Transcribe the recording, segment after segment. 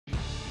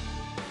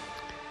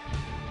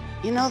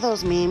You know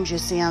those memes you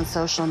see on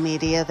social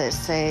media that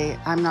say,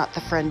 "I'm not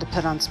the friend to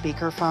put on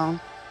speakerphone"?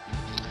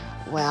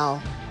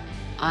 Well,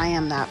 I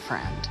am that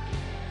friend.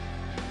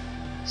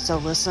 So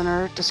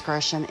listener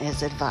discretion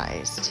is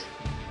advised.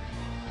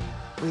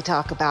 We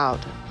talk about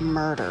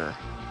murder,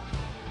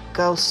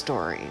 ghost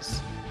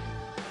stories,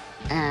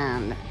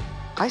 and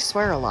I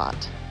swear a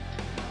lot.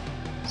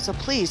 So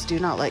please do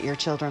not let your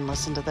children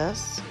listen to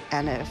this.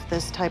 And if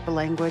this type of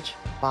language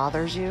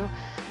bothers you,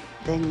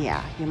 then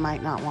yeah, you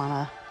might not want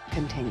to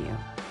continue.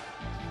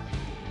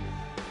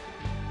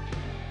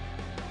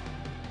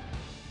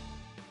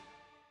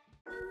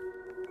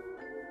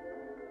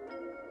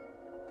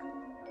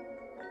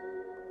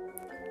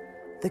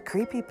 The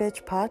Creepy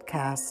Bitch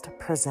Podcast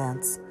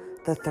presents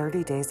the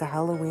 30 Days of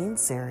Halloween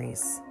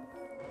series,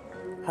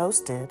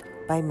 hosted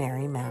by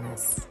Mary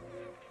Manis.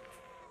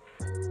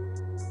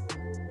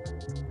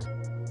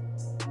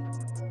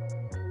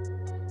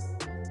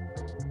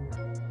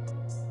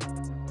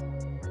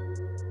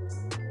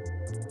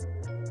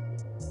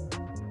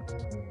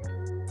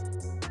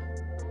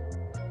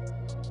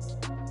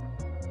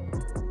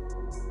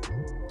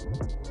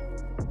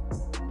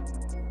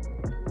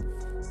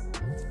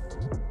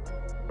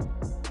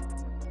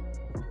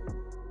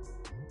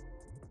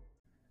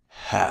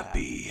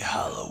 Happy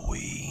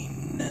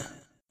Halloween.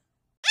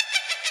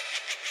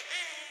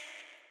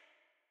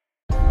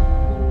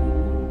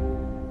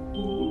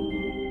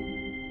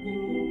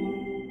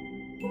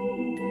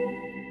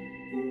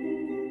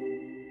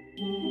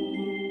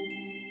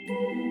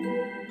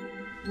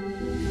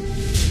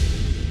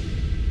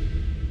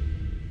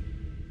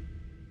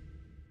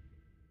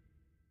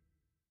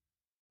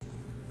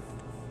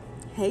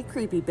 Hey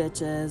creepy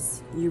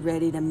bitches, you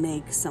ready to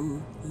make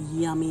some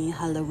yummy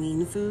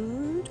Halloween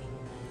food?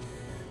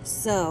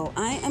 So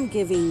I am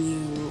giving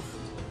you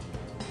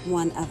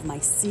one of my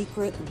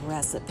secret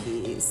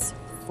recipes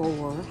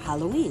for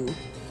Halloween.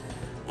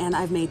 And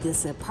I've made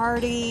this at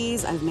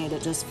parties, I've made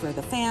it just for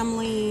the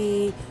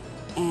family,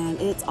 and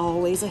it's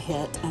always a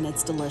hit and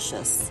it's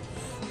delicious.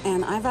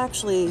 And I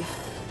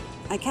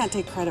can't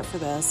take credit for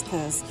this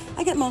because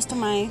I get most of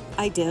my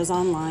ideas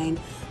online,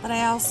 but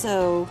I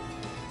also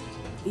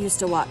used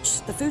to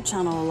watch the Food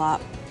Channel a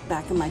lot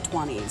back in my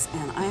 20s,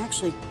 and I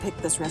actually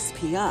picked this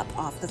recipe up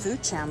off the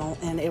Food Channel,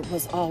 and it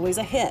was always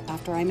a hit.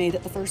 After I made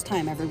it the first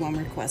time, everyone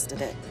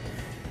requested it.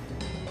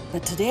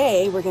 But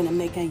today we're gonna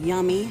make a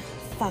yummy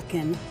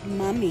fucking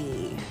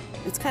mummy.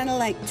 It's kind of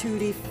like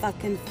tutti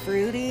fucking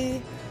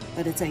fruity,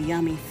 but it's a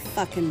yummy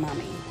fucking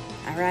mummy.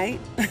 All right.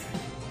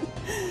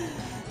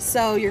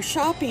 So your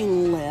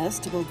shopping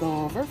list we'll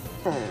go over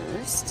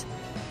first.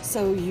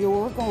 So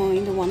you're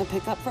going to want to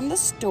pick up from the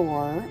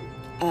store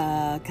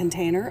a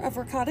container of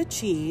ricotta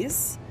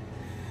cheese.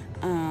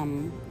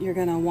 You're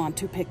going to want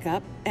to pick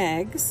up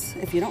eggs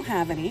if you don't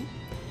have any.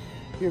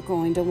 You're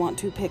going to want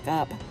to pick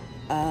up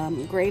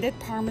grated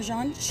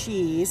Parmesan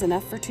cheese,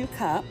 enough for 2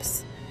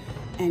 cups.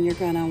 And you're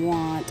going to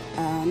want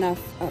enough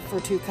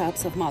for 2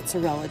 cups of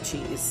mozzarella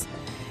cheese.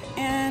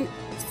 And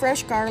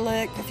fresh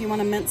garlic, if you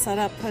want to mince that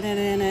up, put it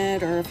in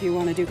it. Or if you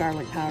want to do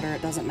garlic powder,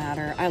 it doesn't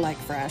matter. I like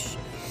fresh.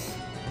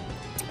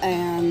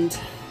 And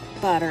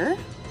butter.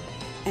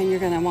 And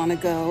you're going to want to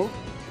go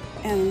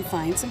and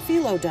find some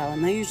phyllo dough.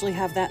 And they usually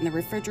have that in the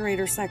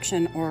refrigerator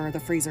section or the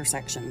freezer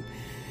section.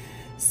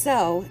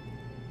 So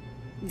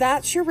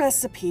that's your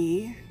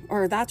recipe,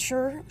 or that's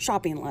your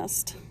shopping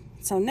list.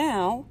 So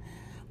now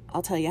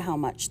I'll tell you how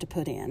much to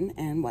put in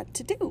and what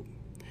to do.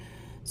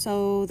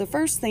 So the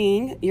first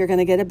thing, you're going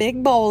to get a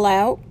big bowl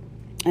out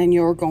and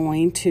you're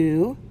going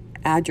to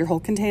add your whole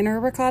container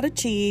of ricotta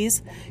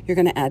cheese. You're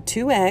going to add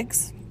 2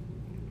 eggs.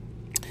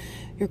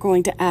 You're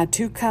going to add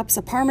 2 cups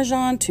of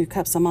Parmesan, 2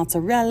 cups of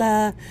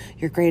mozzarella,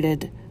 your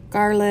grated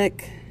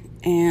garlic,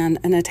 and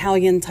an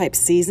Italian type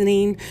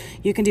seasoning.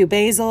 You can do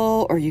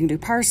basil, or you can do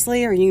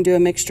parsley, or you can do a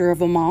mixture of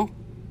them all.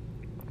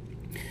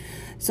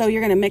 So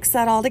you're going to mix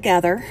that all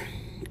together,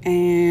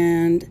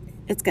 and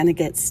it's going to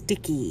get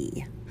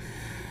sticky.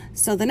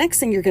 So the next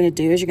thing you're going to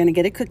do is you're going to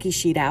get a cookie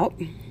sheet out.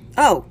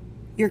 Oh,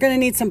 you're going to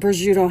need some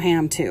prosciutto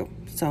ham too.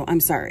 So I'm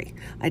sorry,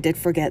 I did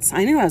forget.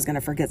 I knew I was going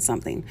to forget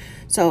something.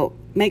 So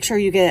make sure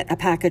you get a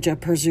package of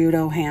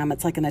prosciutto ham.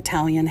 It's like an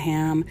Italian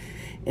ham.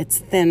 It's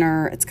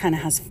thinner.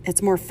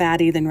 It's more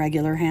fatty than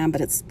regular ham, but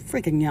it's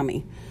freaking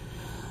yummy.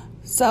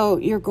 So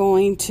you're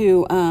going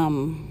to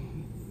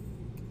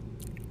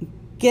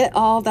get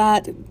all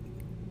that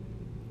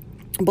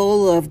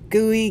bowl of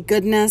gooey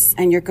goodness,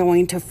 and you're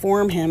going to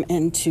form him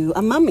into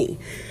a mummy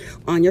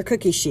on your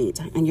cookie sheet.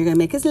 And you're going to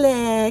make his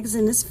legs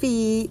and his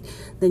feet.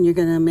 Then you're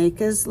going to make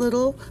his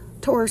little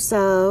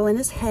torso and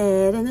his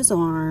head and his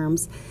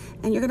arms.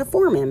 And you're going to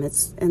form him.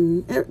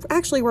 It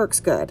actually works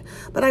good.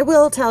 But I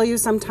will tell you,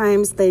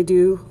 sometimes they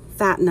do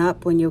fatten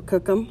up when you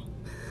cook them.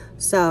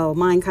 So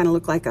mine kind of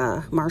looked like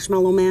a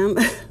marshmallow man,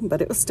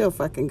 but it was still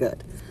fucking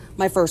good.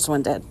 My first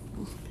one did.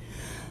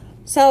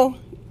 So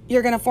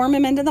you're going to form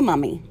him into the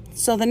mummy.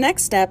 So the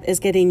next step is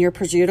getting your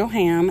prosciutto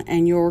ham,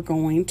 and you're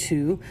going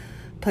to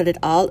put it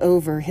all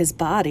over his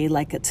body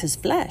like it's his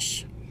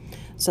flesh.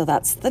 So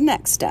that's the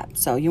next step.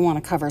 So you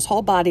want to cover his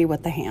whole body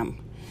with the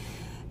ham.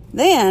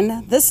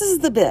 Then, this is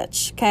the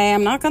bitch, okay?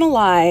 I'm not going to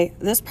lie.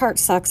 This part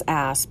sucks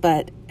ass,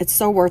 but it's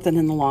so worth it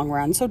in the long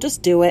run. So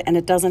just do it, and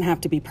it doesn't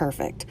have to be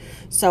perfect.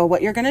 So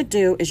what you're going to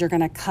do is you're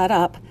going to cut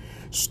up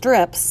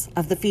strips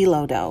of the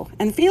phyllo dough.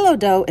 And phyllo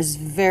dough is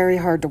very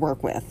hard to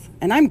work with.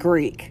 And I'm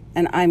Greek,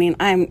 and I mean,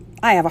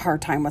 I have a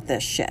hard time with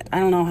this shit. I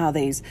don't know how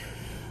these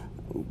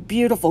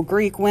beautiful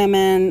Greek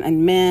women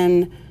and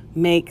men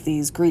make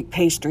these Greek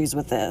pastries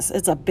with this.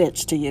 It's a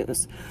bitch to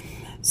use.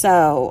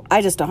 So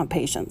I just don't have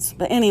patience.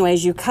 But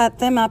anyways, you cut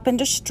them up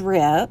into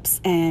strips,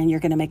 and you're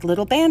going to make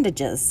little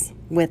bandages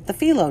with the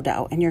phyllo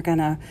dough. And you're going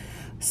to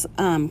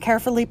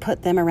carefully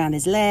put them around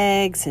his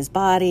legs, his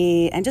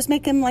body, and just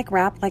make him like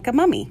wrapped like a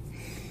mummy.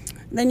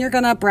 Then you're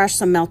going to brush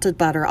some melted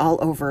butter all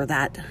over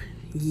that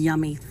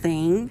yummy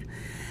thing.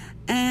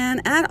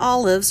 And add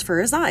olives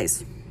for his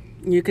eyes.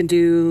 You can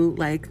do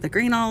like the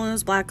green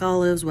olives, black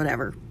olives,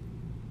 whatever.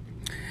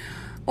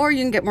 Or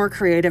you can get more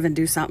creative and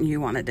do something you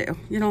want to do.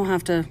 You don't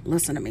have to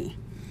listen to me.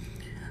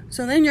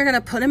 So then you're going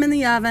to put him in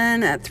the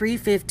oven at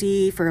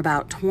 350 for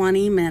about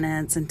 20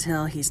 minutes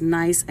until he's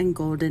nice and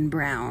golden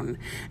brown.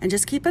 And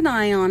just keep an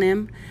eye on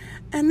him.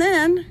 And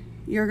then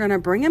you're going to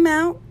bring him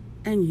out,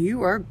 and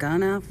you are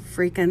going to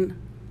freaking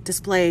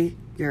display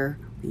your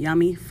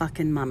yummy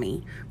fucking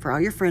mummy for all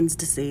your friends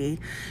to see.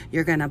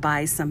 You're going to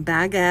buy some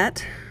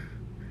baguette,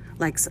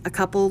 like a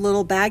couple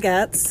little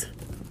baguettes.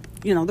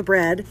 You know, the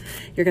bread.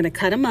 You're going to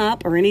cut them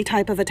up, or any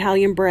type of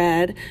Italian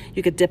bread.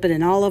 You could dip it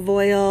in olive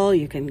oil.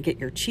 You can get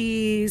your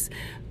cheese.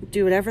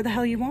 Do whatever the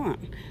hell you want.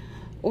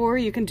 Or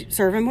you can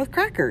serve them with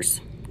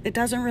crackers. It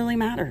doesn't really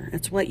matter.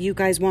 It's what you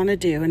guys want to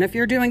do. And if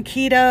you're doing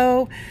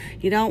keto,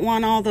 you don't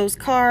want all those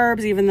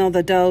carbs, even though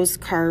the dough's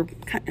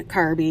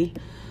carby,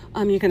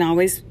 you can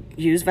always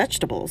use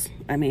vegetables.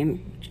 I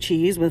mean,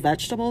 cheese with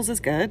vegetables is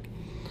good.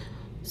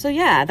 So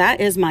yeah,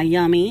 that is my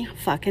yummy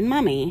fucking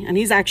mummy. And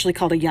he's actually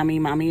called a yummy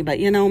mummy, but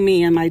you know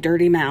me and my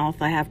dirty mouth,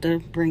 I have to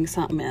bring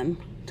something in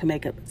to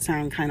make it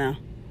sound kind of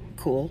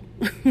cool.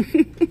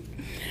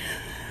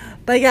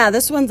 But yeah,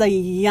 this one's a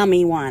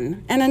yummy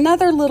one. And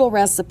another little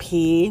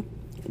recipe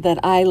that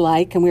I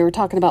like, and we were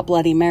talking about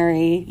Bloody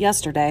Mary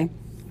yesterday,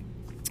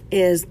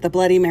 is the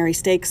Bloody Mary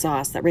steak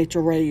sauce that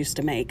Rachel Roy used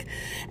to make.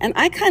 And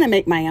I kind of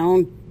make my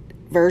own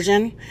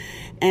version.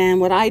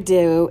 And what I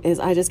do is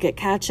I just get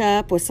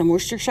ketchup with some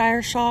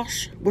Worcestershire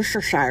sauce.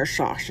 Worcestershire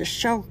sauce is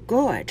so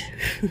good.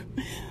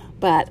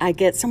 But I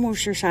get some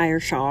Worcestershire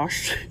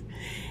sauce,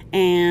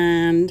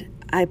 and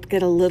I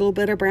get a little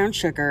bit of brown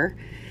sugar,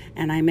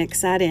 and I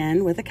mix that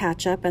in with the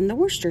ketchup and the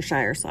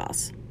Worcestershire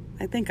sauce.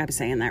 I think I'm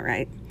saying that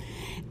right.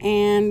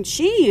 And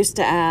she used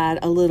to add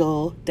a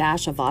little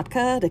dash of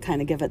vodka to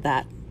kind of give it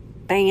that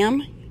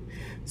bam.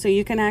 So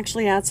you can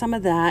actually add some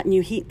of that, and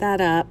you heat that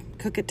up,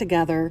 cook it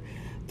together,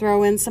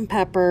 throw in some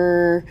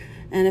pepper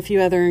and a few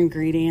other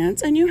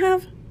ingredients, and you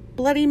have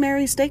Bloody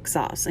Mary steak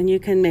sauce. And you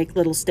can make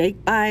little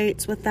steak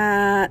bites with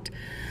that.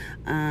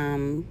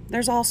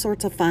 There's all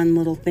sorts of fun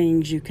little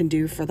things you can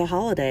do for the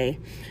holiday.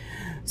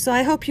 So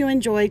I hope you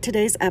enjoyed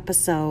today's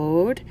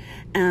episode.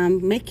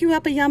 Make you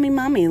up a yummy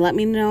mummy. Let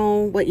me know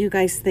what you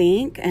guys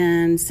think,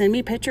 and send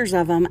me pictures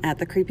of them at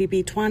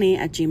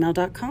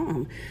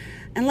thecreepybee20@gmail.com.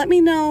 And let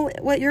me know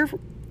what if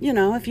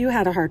you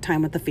had a hard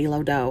time with the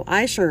phyllo dough.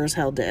 I sure as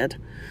hell did.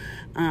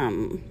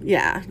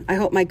 Yeah, I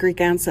hope my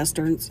Greek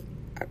ancestors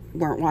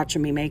weren't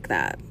watching me make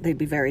that. They'd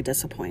be very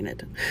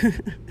disappointed.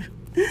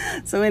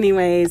 So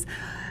anyways,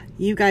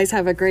 you guys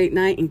have a great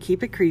night and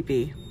keep it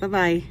creepy.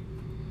 Bye-bye.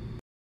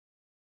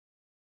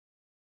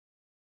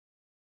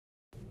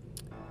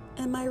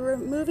 And my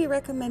movie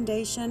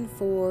recommendation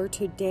for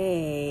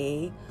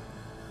today,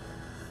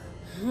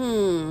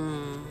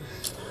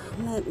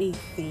 let me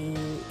think.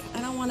 I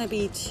don't want to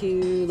be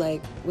too,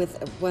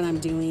 with what I'm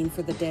doing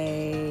for the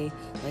day.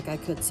 I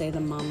could say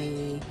The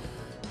Mummy.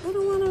 I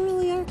don't want to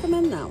really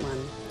recommend that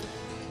one.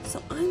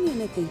 So I'm going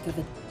to think of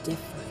a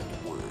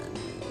different one.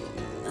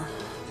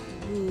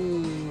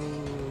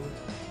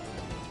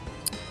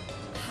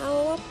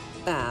 How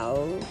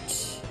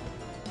about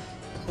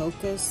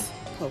Hocus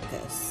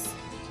Pocus?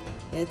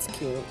 It's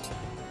cute.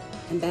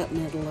 And Bette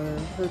Midler,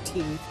 her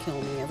teeth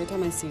kill me. Every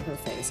time I see her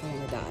face, I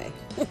want to die.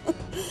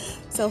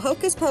 So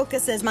Hocus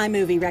Pocus is my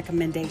movie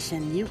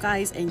recommendation. You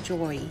guys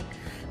enjoy.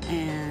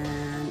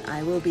 And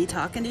I will be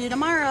talking to you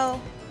tomorrow.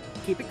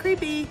 Keep it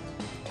creepy.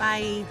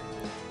 Bye.